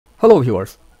Hello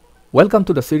viewers, welcome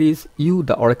to the series You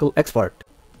the Oracle Expert,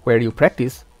 where you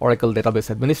practice Oracle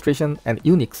database administration and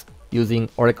UNIX using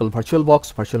Oracle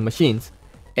VirtualBox virtual machines.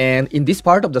 And in this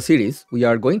part of the series, we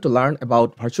are going to learn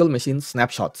about virtual machine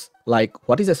snapshots, like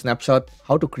what is a snapshot,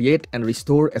 how to create and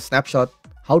restore a snapshot,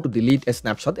 how to delete a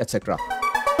snapshot, etc.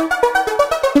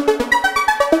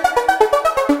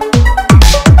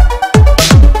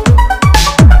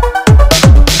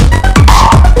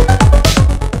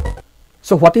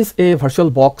 So what is a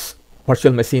VirtualBox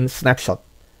virtual machine snapshot?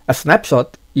 A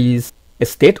snapshot is a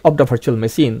state of the virtual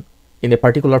machine in a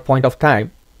particular point of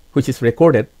time, which is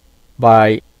recorded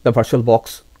by the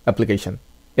VirtualBox application.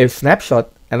 A snapshot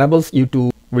enables you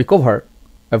to recover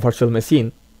a virtual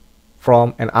machine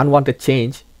from an unwanted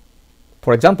change.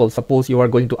 For example, suppose you are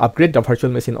going to upgrade the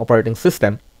virtual machine operating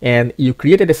system and you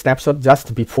created a snapshot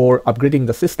just before upgrading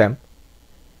the system,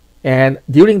 and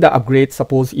during the upgrade,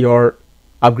 suppose your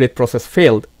upgrade process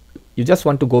failed, you just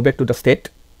want to go back to the state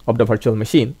of the virtual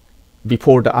machine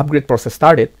before the upgrade process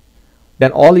started,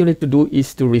 then all you need to do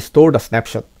is to restore the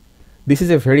snapshot. This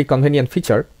is a very convenient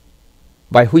feature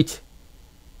by which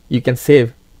you can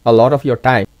save a lot of your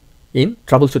time in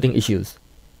troubleshooting issues.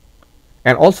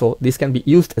 And also this can be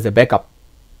used as a backup.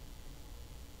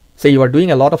 Say you are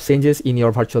doing a lot of changes in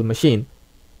your virtual machine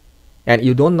and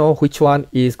you don't know which one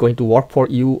is going to work for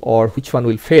you or which one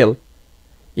will fail.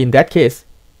 In that case,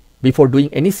 before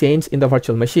doing any change in the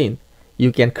virtual machine,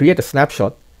 you can create a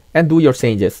snapshot and do your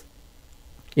changes.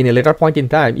 In a later point in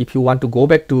time, if you want to go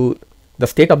back to the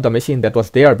state of the machine that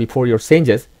was there before your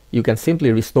changes, you can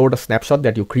simply restore the snapshot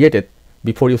that you created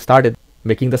before you started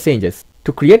making the changes.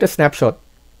 To create a snapshot,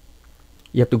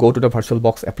 you have to go to the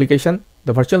VirtualBox application.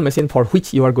 The virtual machine for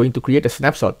which you are going to create a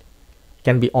snapshot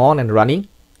can be on and running.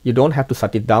 You don't have to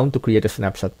shut it down to create a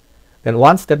snapshot. Then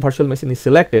once that virtual machine is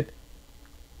selected,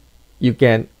 you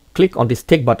can click on this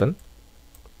take button.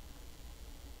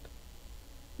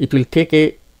 It will take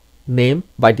a name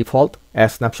by default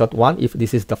as snapshot 1 if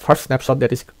this is the first snapshot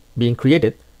that is being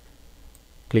created.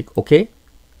 Click OK.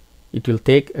 It will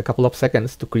take a couple of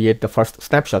seconds to create the first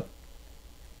snapshot,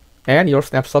 and your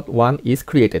snapshot 1 is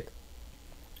created.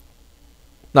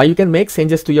 Now you can make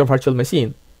changes to your virtual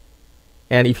machine,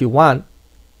 and if you want,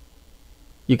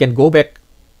 you can go back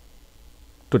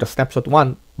to the snapshot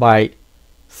 1 by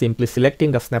simply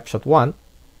selecting the snapshot 1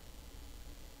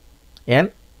 and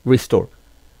restore.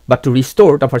 But to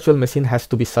restore, the virtual machine has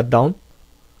to be shut down.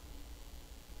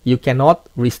 You cannot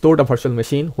restore the virtual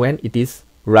machine when it is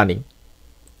running.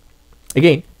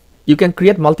 Again, you can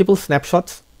create multiple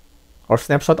snapshots or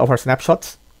snapshot over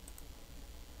snapshots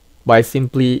by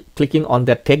simply clicking on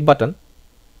that take button.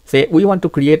 Say we want to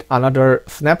create another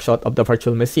snapshot of the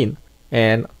virtual machine,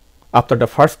 and after the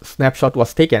first snapshot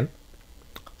was taken,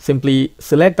 simply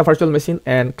select the virtual machine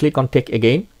and click on take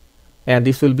again, and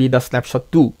this will be the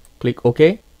snapshot 2. Click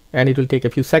OK, and it will take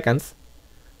a few seconds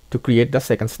to create the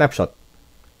second snapshot.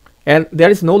 And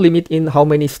there is no limit in how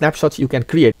many snapshots you can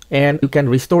create, and you can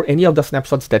restore any of the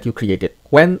snapshots that you created.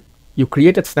 When you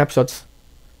created snapshots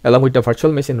along with the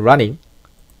virtual machine running,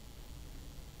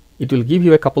 it will give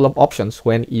you a couple of options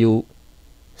when you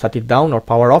shut it down or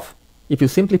power off. If you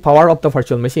simply power off the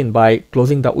virtual machine by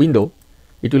closing the window,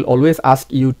 it will always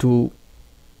ask you to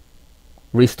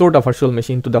restore the virtual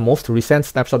machine to the most recent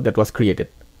snapshot that was created.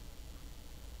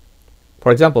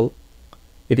 For example,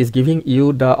 it is giving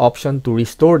you the option to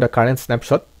restore the current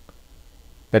snapshot,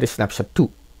 that is snapshot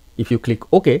 2. If you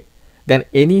click OK, then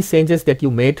any changes that you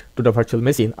made to the virtual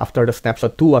machine after the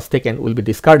snapshot 2 was taken will be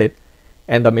discarded,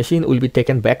 and the machine will be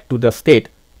taken back to the state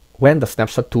when the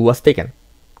snapshot 2 was taken.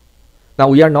 Now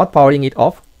we are not powering it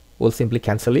off. We'll simply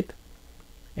cancel it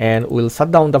and we'll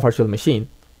shut down the virtual machine.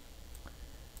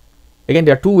 Again,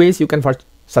 there are two ways you can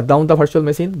shut down the virtual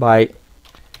machine: by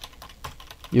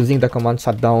using the command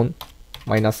shutdown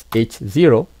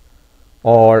 -H0,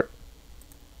 or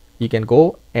you can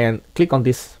go and click on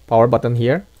this power button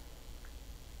here.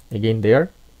 Again, there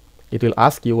it will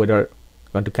ask you whether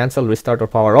you want to cancel, restart, or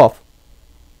power off.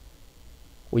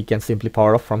 We can simply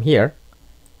power off from here.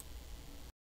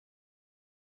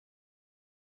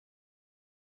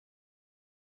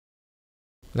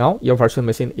 Now your virtual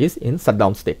machine is in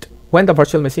shutdown state. When the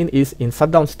virtual machine is in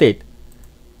shutdown state,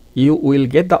 you will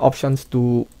get the options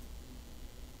to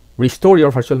restore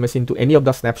your virtual machine to any of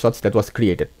the snapshots that was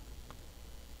created.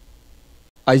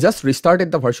 I just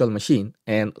restarted the virtual machine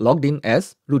and logged in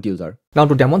as root user. Now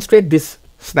to demonstrate this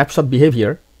snapshot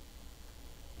behavior,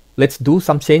 let's do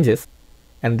some changes,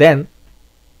 and then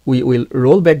we will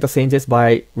roll back the changes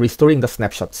by restoring the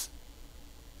snapshots.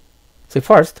 So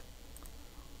first,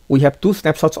 we have two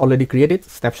snapshots already created,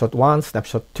 snapshot 1,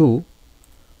 snapshot 2.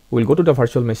 we'll go to the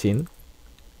virtual machine.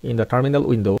 In the terminal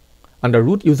window, under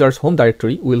root user's home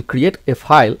directory, we'll create a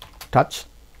file, touch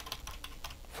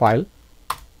file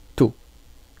 2.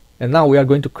 And now we are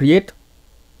going to create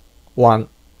one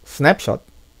snapshot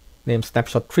named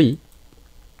snapshot 3.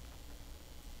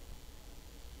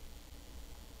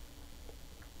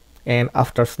 And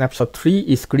after snapshot 3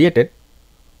 is created,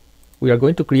 we are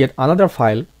going to create another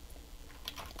file,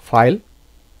 file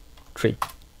 3.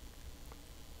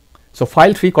 So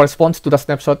file 3 corresponds to the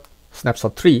snapshot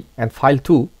 3, and file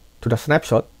 2 to the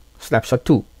snapshot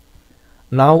 2.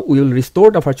 Now we will restore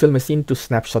the virtual machine to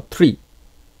snapshot 3,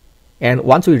 and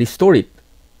once we restore it,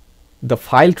 the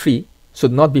file 3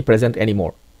 should not be present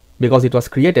anymore because it was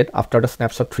created after the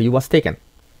snapshot 3 was taken.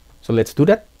 So let's do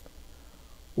that.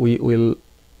 We will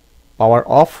power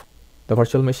off the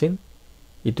virtual machine.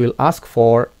 It will ask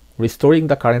for restoring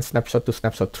the current snapshot to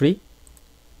snapshot 3.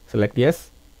 Select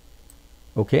yes,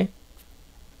 okay,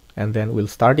 and then we'll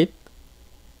start it.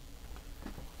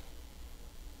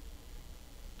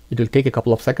 It will take a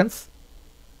couple of seconds.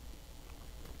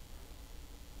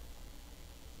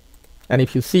 And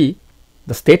if you see,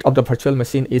 the state of the virtual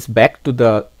machine is back to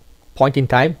the point in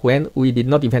time when we did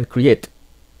not even create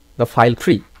the file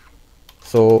 3.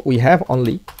 So we have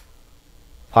only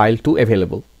file 2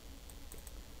 available.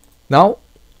 Now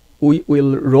we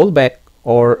will roll back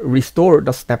or restore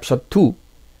the snapshot 2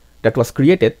 that was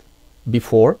created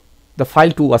before the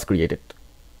file 2 was created.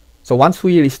 So once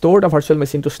we restore the virtual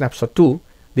machine to snapshot 2,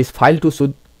 this file 2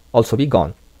 should also be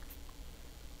gone.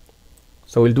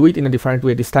 So we'll do it in a different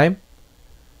way this time.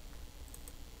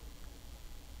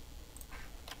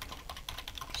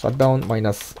 Shutdown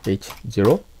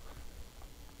 -H0,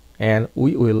 and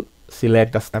we will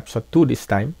select the snapshot 2 this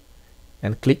time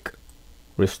and click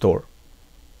restore.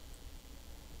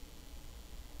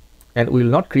 And we will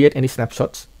not create any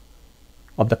snapshots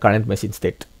of the current machine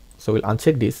state. So we'll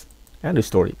uncheck this and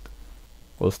restore it.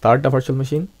 We'll start the virtual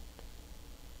machine.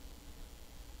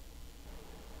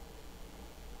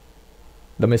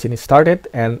 The machine is started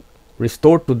and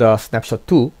restored to the snapshot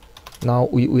 2. Now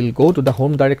we will go to the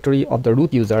home directory of the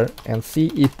root user and see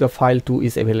if the file 2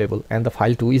 is available, and the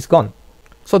file 2 is gone.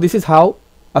 So this is how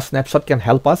a snapshot can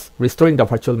help us restoring the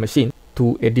virtual machine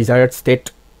to a desired state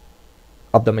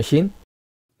of the machine.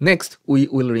 Next, we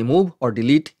will remove or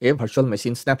delete a virtual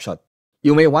machine snapshot.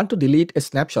 You may want to delete a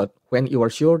snapshot when you are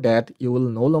sure that you will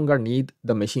no longer need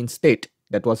the machine state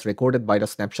that was recorded by the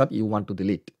snapshot you want to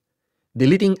delete.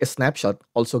 Deleting a snapshot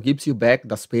also gives you back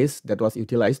the space that was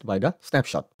utilized by the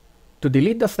snapshot. To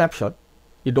delete the snapshot,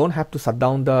 you don't have to shut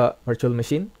down the virtual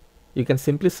machine. You can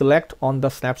simply select on the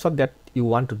snapshot that you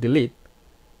want to delete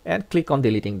and click on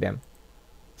deleting them.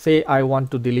 Say I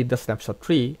want to delete the snapshot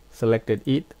 3, selected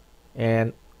it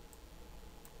and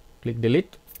click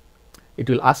delete. It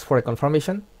will ask for a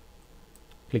confirmation.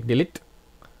 Click delete.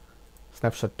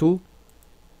 Snapshot 2,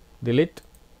 delete.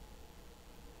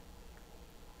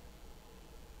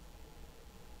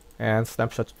 And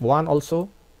snapshot 1 also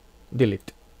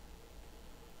delete.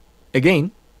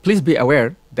 Again, please be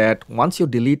aware that once you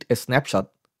delete a snapshot,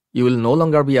 you will no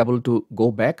longer be able to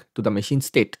go back to the machine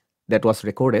state that was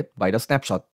recorded by the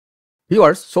snapshot.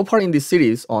 Viewers, so far in this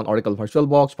series on Oracle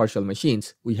VirtualBox virtual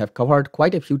machines, we have covered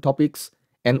quite a few topics,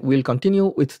 and we'll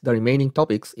continue with the remaining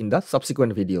topics in the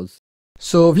subsequent videos.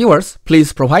 So viewers,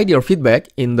 please provide your feedback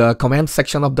in the comment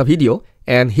section of the video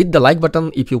and hit the like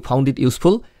button if you found it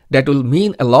useful. That will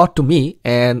mean a lot to me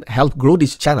and help grow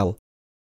this channel.